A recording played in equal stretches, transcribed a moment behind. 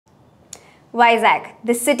Vizag,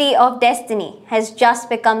 the city of destiny, has just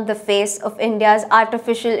become the face of India's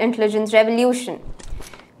artificial intelligence revolution.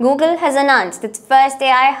 Google has announced its first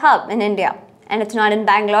AI hub in India, and it's not in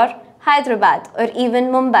Bangalore, Hyderabad, or even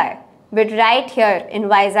Mumbai, but right here in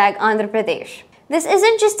Vizag, Andhra Pradesh. This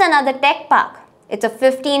isn't just another tech park, it's a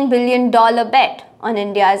 $15 billion bet on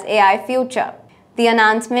India's AI future. The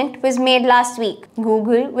announcement was made last week.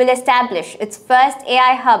 Google will establish its first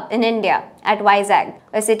AI hub in India at Vizag,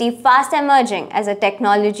 a city fast emerging as a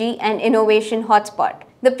technology and innovation hotspot.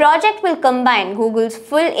 The project will combine Google's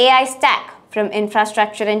full AI stack from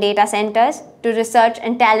infrastructure and data centers to research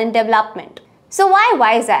and talent development. So why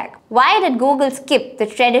Vizag? Why did Google skip the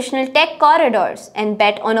traditional tech corridors and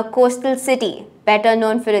bet on a coastal city better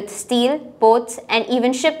known for its steel, ports, and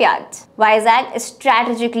even shipyards? Vizag is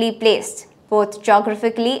strategically placed, both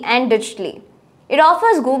geographically and digitally. It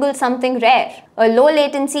offers Google something rare: a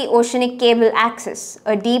low-latency oceanic cable access,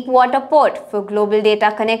 a deep water port for global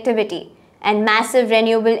data connectivity, and massive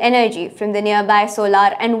renewable energy from the nearby solar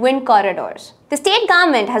and wind corridors. The state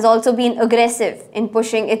government has also been aggressive in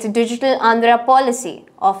pushing its Digital Andhra policy,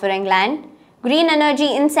 offering land, green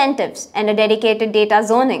energy incentives, and a dedicated data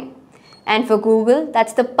zoning. And for Google,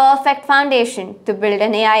 that's the perfect foundation to build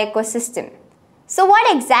an AI ecosystem. So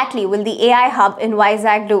what exactly will the AI hub in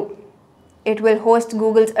Vizag do? It will host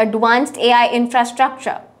Google's advanced AI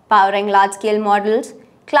infrastructure, powering large-scale models,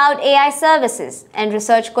 cloud AI services, and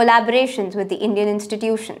research collaborations with the Indian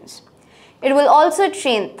institutions. It will also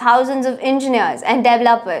train thousands of engineers and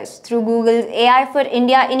developers through Google's AI for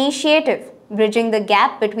India initiative, bridging the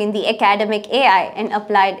gap between the academic AI and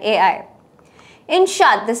applied AI. In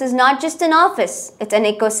short, this is not just an office, it's an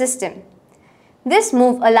ecosystem. This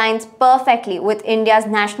move aligns perfectly with India's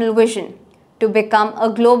national vision to become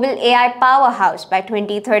a global AI powerhouse by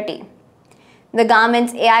 2030. The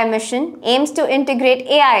government's AI mission aims to integrate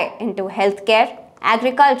AI into healthcare,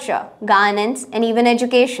 agriculture, governance, and even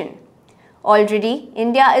education. Already,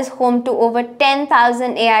 India is home to over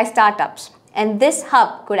 10,000 AI startups, and this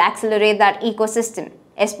hub could accelerate that ecosystem,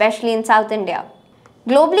 especially in South India.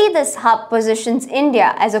 Globally, this hub positions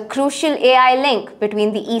India as a crucial AI link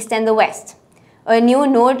between the East and the West, a new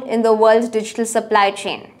node in the world's digital supply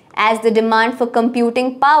chain. As the demand for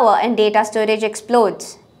computing power and data storage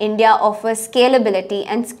explodes, India offers scalability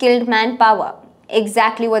and skilled manpower,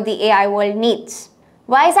 exactly what the AI world needs.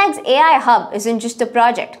 Vizag's AI hub isn't just a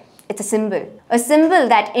project, it's a symbol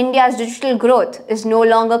that India's digital growth is no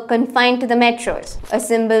longer confined to the metros, a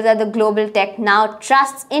symbol that the global tech now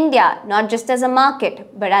trusts India not just as a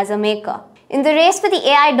market, but as a maker. In the race for the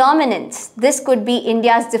AI dominance, this could be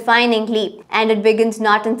India's defining leap, and it begins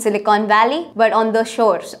not in Silicon Valley, but on the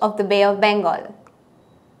shores of the Bay of Bengal.